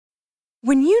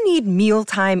When you need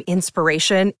mealtime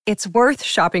inspiration, it's worth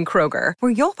shopping Kroger,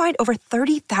 where you'll find over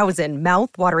 30,000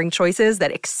 mouth-watering choices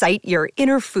that excite your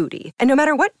inner foodie. And no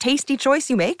matter what tasty choice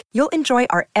you make, you'll enjoy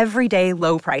our everyday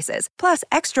low prices, plus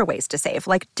extra ways to save,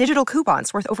 like digital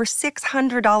coupons worth over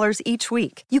 $600 each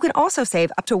week. You can also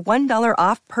save up to $1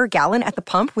 off per gallon at the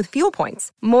pump with fuel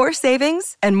points. More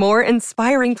savings and more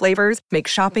inspiring flavors make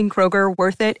shopping Kroger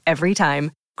worth it every time.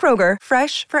 Kroger,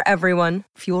 fresh for everyone.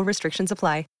 Fuel restrictions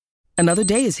apply. Another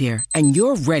day is here, and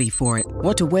you're ready for it.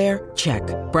 What to wear? Check.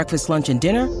 Breakfast, lunch, and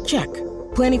dinner? Check.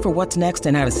 Planning for what's next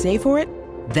and how to save for it?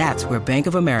 That's where Bank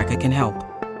of America can help.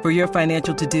 For your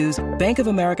financial to-dos, Bank of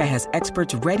America has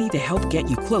experts ready to help get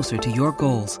you closer to your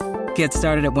goals. Get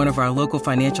started at one of our local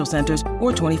financial centers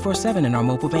or 24/7 in our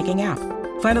mobile banking app.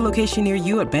 Find a location near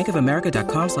you at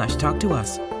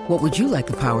bankofamerica.com/talktous. What would you like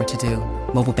the power to do?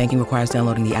 Mobile banking requires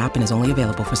downloading the app and is only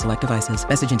available for select devices.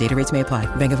 Message and data rates may apply.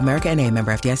 Bank of America N.A.,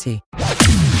 member FDIC.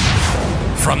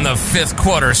 From the Fifth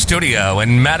Quarter Studio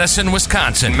in Madison,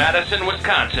 Wisconsin.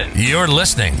 You're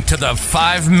listening to the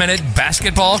 5-Minute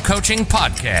Basketball Coaching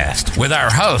Podcast with our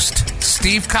host,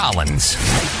 Steve Collins.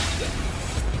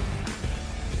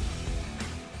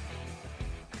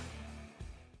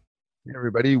 Hey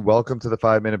everybody, welcome to the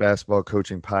 5-Minute Basketball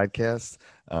Coaching Podcast.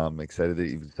 I'm excited that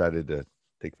you've decided to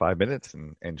take 5 minutes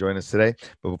and join us today.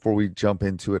 But before we jump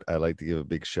into it, I'd like to give a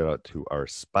big shout out to our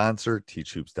sponsor,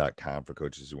 teachhoops.com, for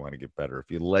coaches who want to get better.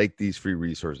 If you like these free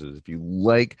resources, if you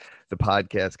like the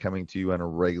podcast coming to you on a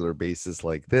regular basis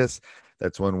like this,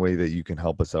 that's one way that you can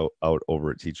help us out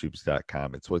over at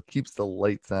teachhoops.com. It's what keeps the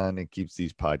lights on and keeps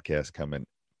these podcasts coming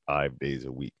 5 days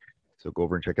a week. So go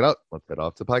over and check it out. Let's head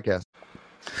off to the podcast.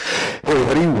 Hey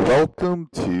everybody, welcome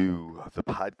to the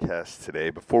podcast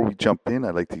today. Before we jump in,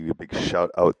 I'd like to give a big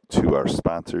shout out to our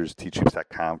sponsors,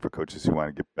 teachhoops.com, for coaches who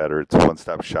want to get better. It's a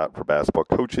one-stop shop for basketball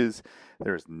coaches.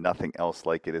 There's nothing else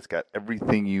like it. It's got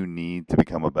everything you need to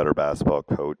become a better basketball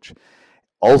coach.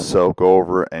 Also, go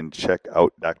over and check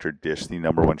out Dr. Dish, the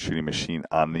 #1 shooting machine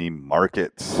on the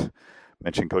market.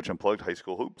 Mention Coach Unplugged, High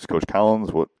School Hoops, Coach Collins,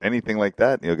 anything like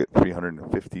that, you'll get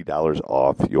 $350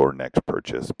 off your next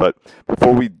purchase. But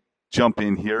before we jump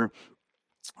in here,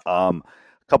 a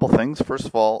couple things. First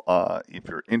of all, if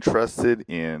you're interested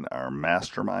in our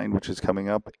mastermind, which is coming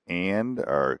up, and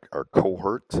our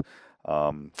cohort,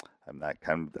 I'm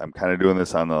kind of doing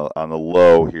this on the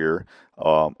low here,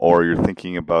 or you're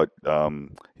thinking about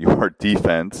your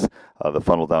defense, the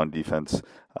funnel down defense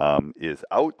is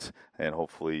out, and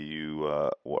hopefully you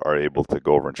are able to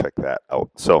go over and check that out.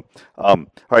 So, all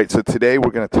right. So today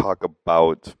we're going to talk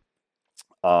about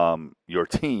your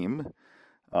team,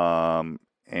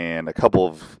 and a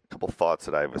couple thoughts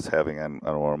that I was having on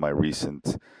one of my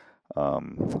recent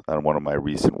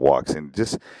walks. And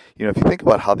just, if you think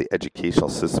about how the educational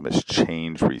system has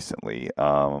changed recently,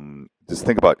 just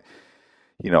think about,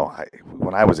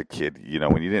 when I was a kid,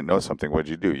 when you didn't know something, what'd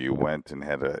you do? You went and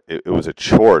it was a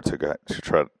chore to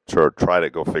try to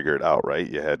go figure it out, right?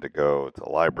 You had to go to the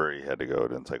library, you had to go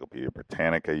to Encyclopedia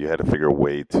Britannica, you had to figure a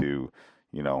way to,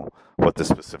 what the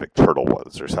specific turtle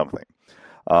was or something.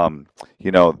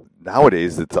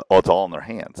 Nowadays it's all in their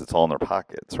hands, it's all in their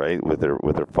pockets, right? With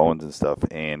their phones and stuff.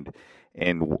 And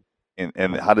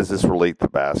how does this relate to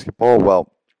basketball?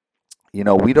 Well,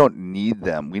 we don't need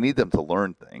them. We need them to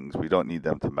learn things. We don't need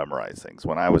them to memorize things.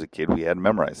 When I was a kid, we had to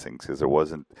memorize things because there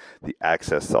wasn't the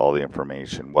access to all the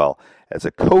information. Well, as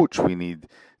a coach, we need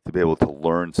to be able to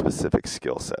learn specific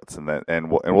skill sets,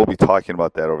 and we'll be talking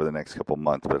about that over the next couple of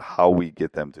months. But how we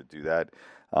get them to do that,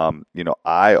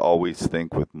 I always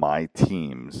think with my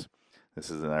teams.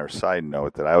 This is another side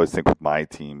note that I always think with my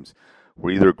teams,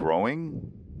 we're either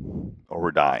growing or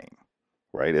we're dying,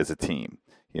 right? As a team,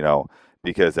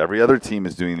 because every other team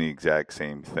is doing the exact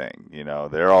same thing.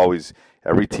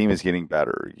 Every team is getting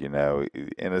better, and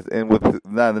with the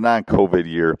non-COVID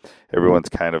year, everyone's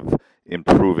kind of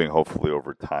improving, hopefully,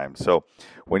 over time. So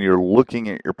when you're looking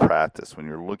at your practice, when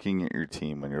you're looking at your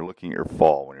team, when you're looking at your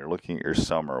fall, when you're looking at your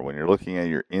summer, when you're looking at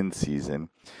your in-season,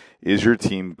 is your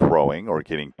team growing or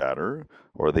getting better,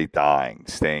 or are they dying,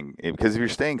 staying? Because if you're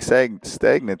staying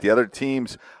stagnant, the other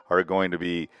teams are going to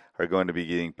be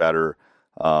getting better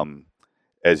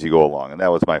as you go along. And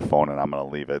that was my phone, and I'm going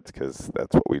to leave it because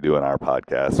that's what we do in our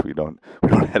podcast. We don't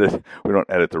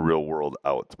edit the real world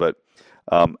out. But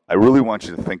I really want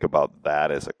you to think about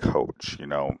that as a coach,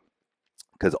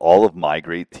 because all of my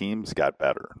great teams got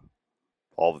better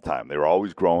all the time. They were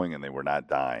always growing, and they were not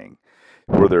dying.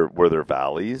 Were there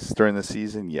valleys during the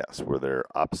season? Yes. Were there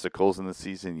obstacles in the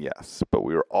season? Yes. But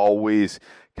we were always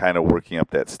kind of working up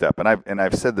that step. And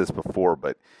I've said this before,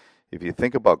 but if you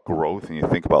think about growth and you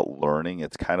think about learning,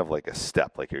 it's kind of like a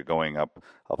step, like you're going up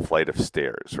a flight of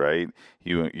stairs, right?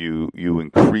 You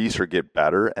increase or get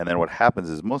better, and then what happens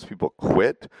is most people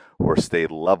quit or stay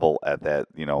level at that,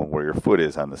 where your foot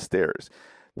is on the stairs.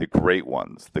 The great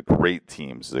ones, the great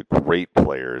teams, the great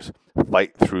players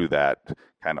fight through that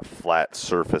kind of flat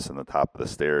surface on the top of the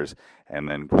stairs and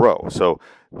then grow. So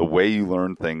the way you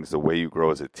learn things, the way you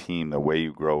grow as a team, the way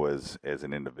you grow as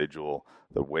an individual,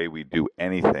 the way we do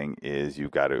anything is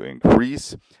you've got to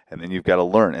increase and then you've got to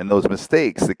learn. And those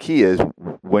mistakes, the key is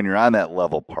when you're on that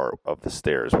level part of the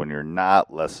stairs, when you're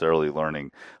not necessarily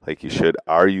learning like you should,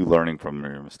 are you learning from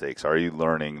your mistakes? Are you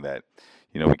learning that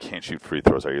we can't shoot free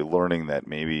throws? Are you learning that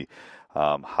maybe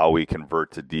how we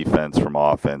convert to defense from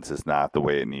offense is not the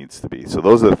way it needs to be? So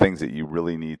those are the things that you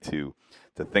really need to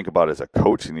think about as a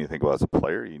coach. You need to think about as a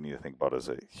player. You need to think about as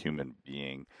a human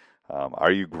being.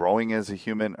 Are you growing as a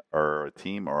human or a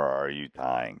team, or are you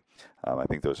dying? I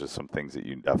think those are some things that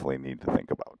you definitely need to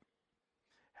think about.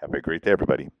 Have a great day,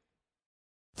 everybody.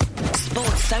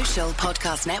 Sports Social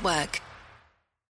Podcast Network.